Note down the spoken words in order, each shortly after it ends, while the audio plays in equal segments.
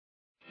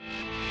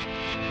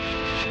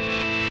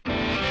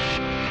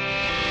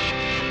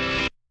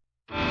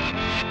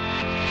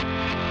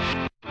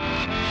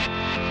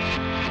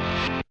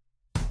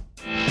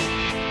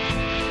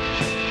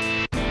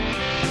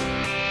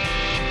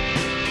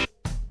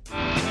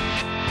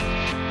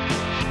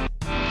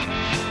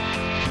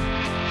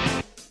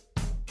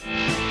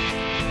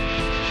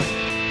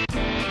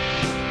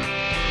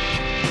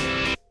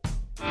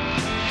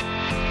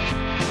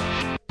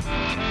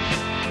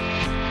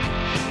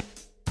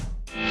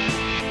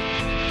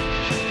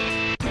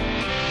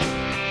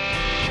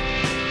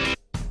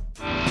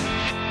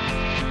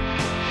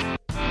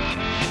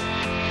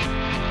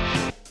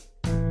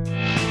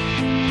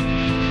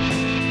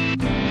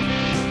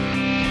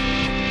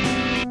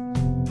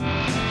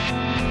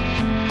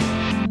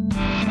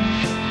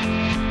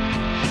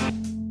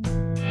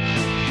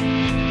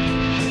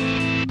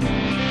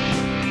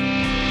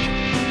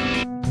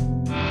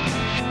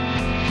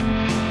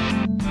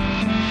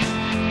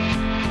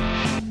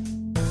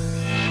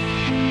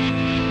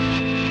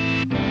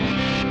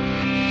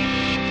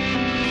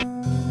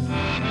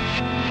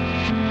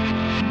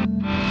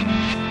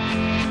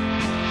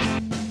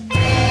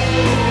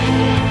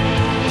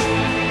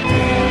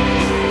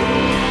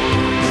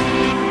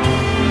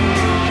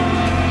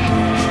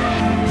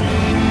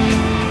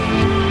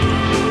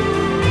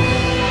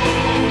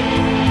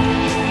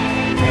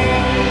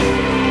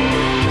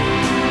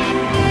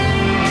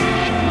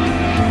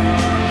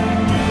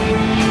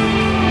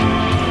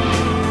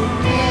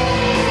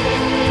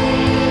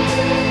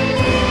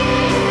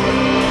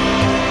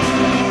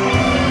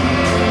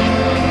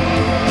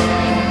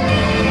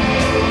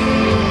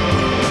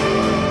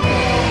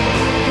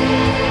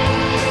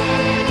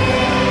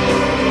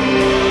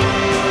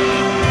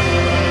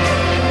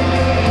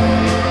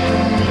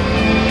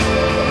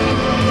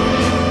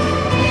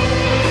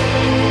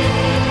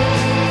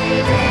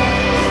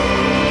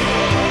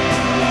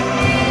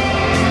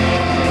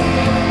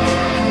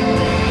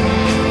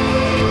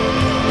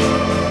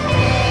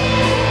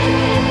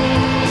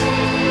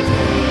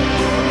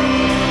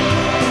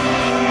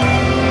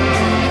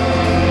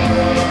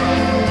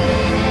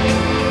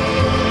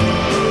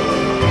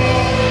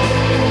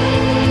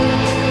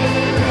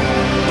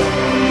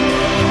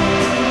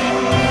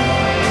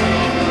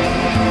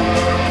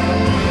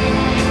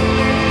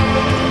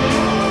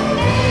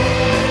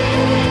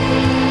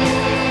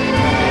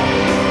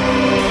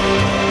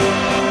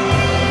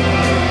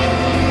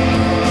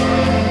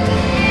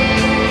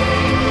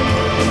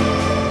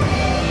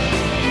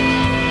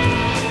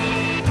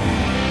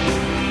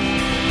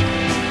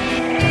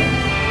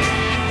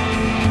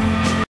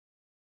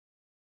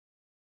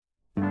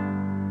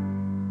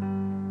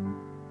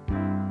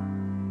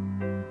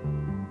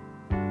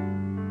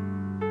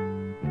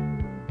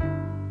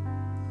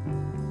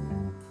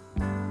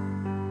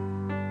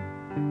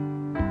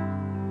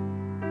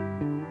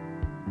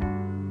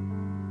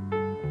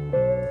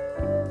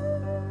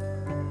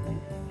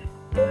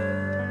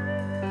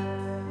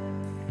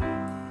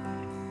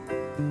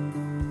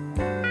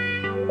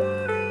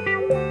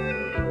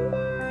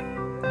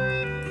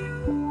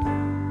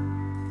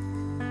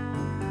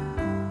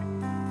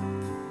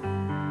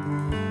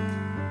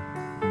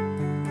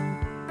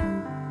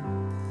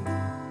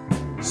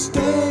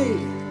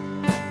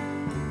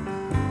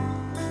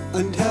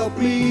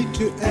me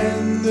to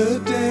end the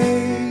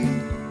day.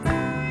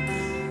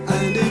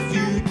 And if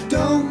you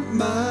don't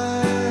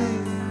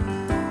mind,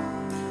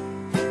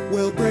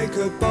 we'll break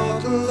a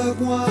bottle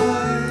of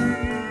wine.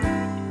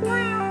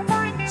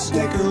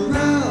 Stick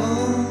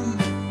around,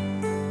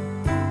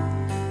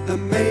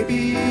 and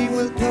maybe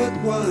we'll put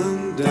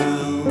one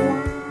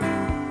down.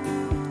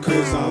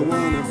 'Cause I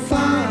wanna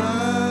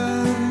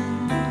find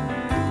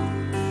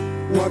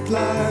what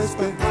lies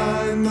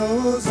behind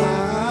those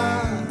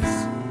eyes.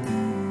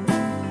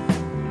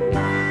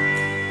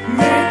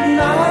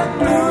 Midnight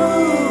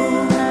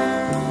blue,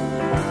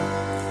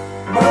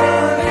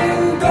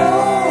 burning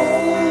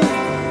gold,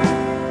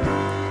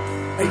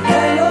 a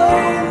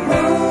yellow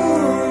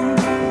moon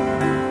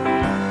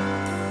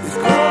is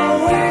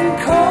growing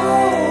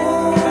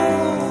cold.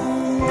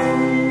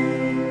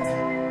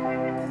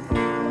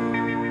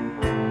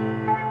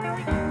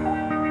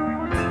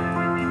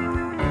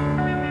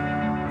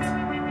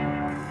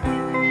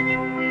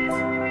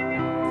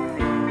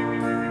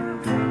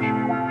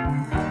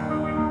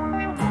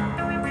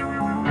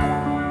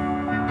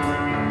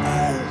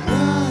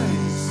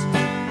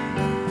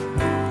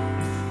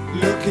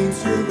 Looking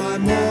through my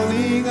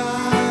morning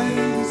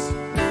eyes,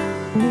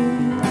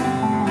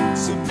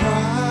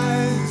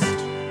 surprised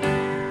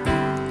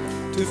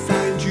to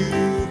find you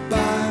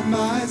by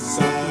my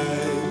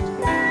side.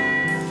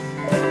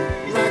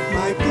 Rack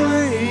my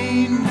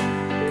brain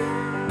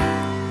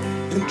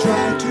and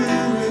try to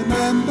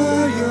remember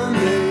your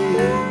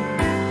name,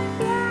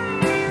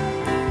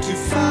 to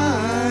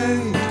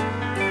find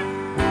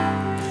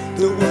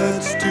the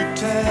words to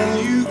tell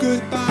you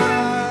goodbye.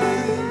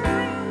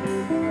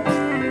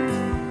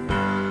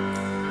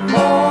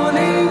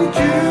 Morning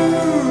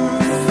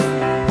juice,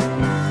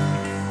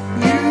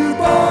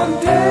 newborn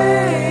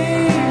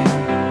day,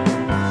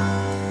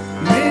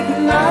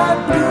 midnight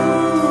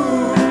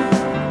blue,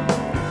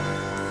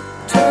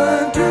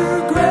 turn to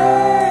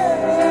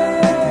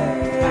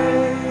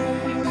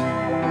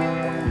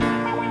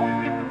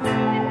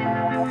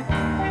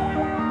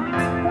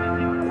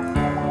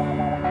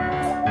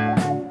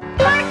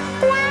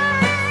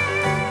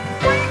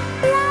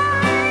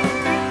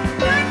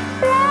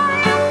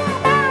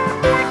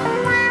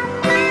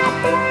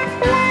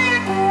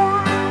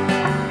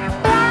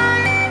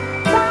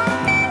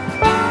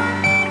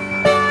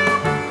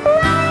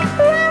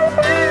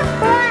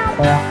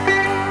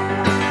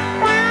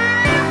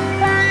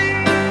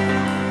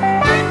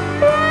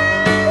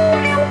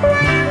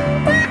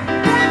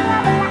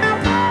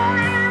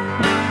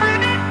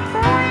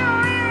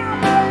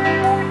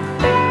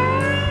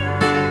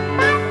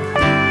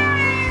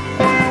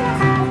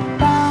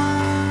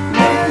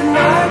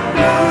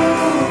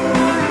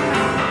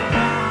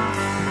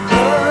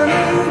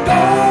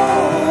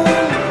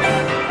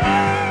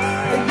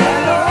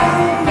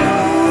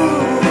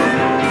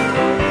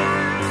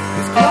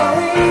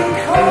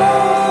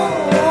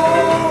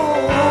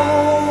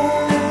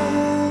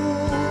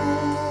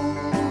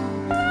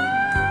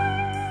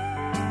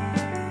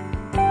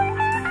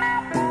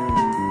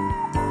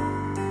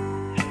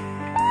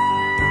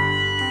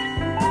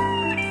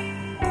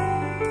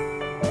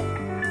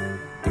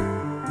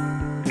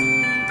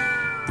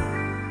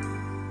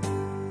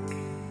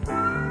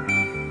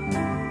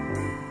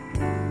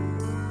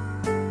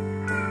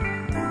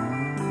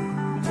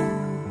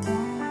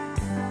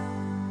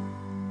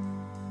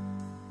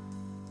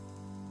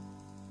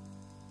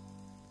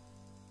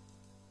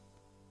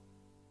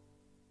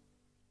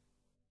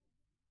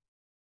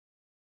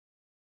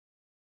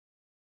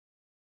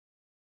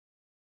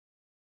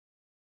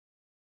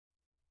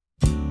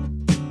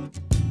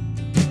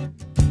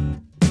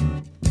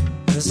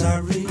As I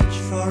reach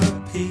for a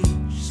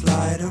peach,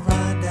 slide a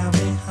ride down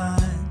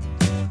behind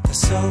the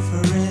sofa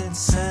in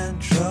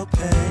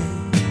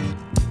Saint-Tropez,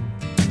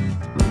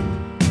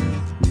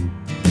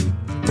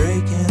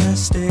 breaking a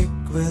stick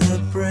with a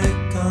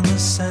brick on the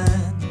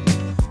sand,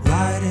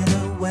 riding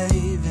a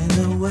wave in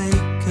the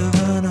wake of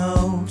an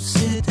old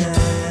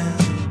sedan,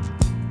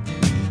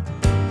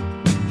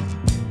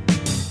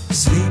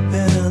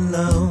 sleeping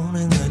alone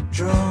in the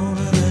drone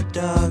of the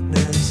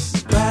darkness,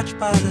 scratched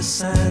by the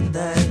sand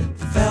that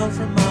fell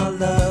from our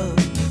love,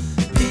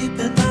 deep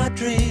in my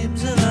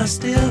dreams, and I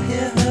still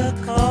hear her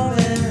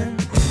calling.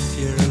 If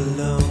you're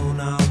alone,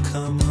 I'll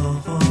come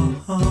home,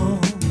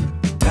 home,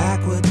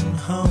 backward and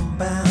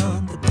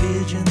homebound, the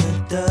pigeon, the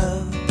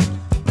dove,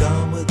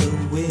 gone with the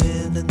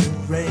wind and the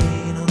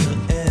rain on the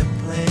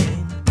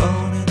airplane,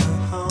 born in a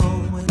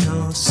home with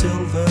no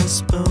silver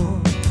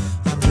spoon.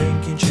 I'm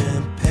drinking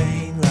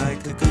champagne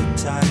like a good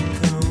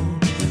tycoon,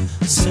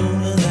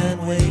 sooner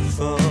than wait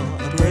for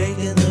a break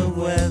in the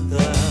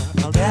weather.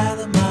 I'll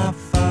gather my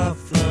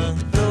far-flung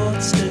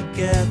thoughts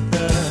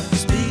together,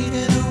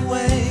 speeding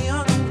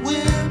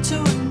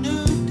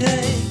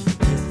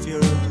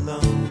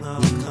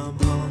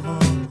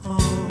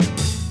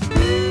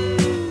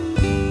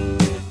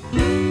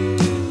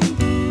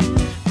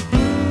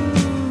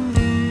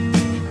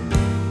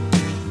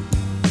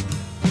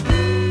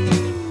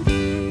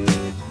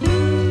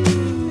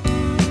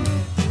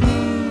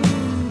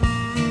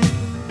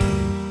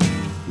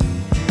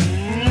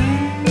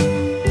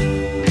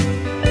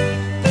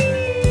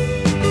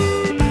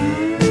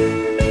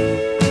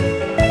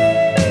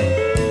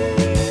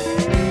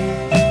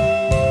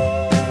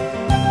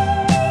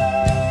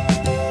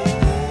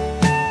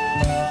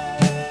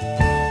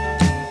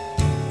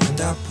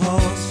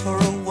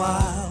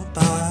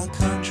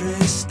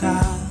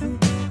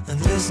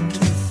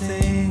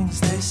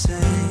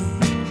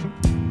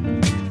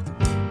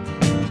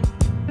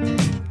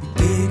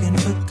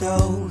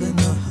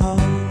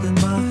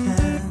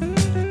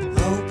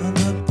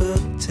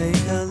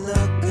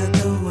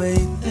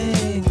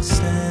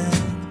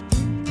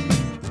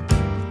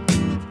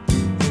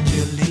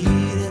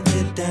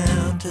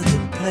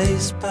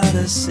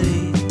see.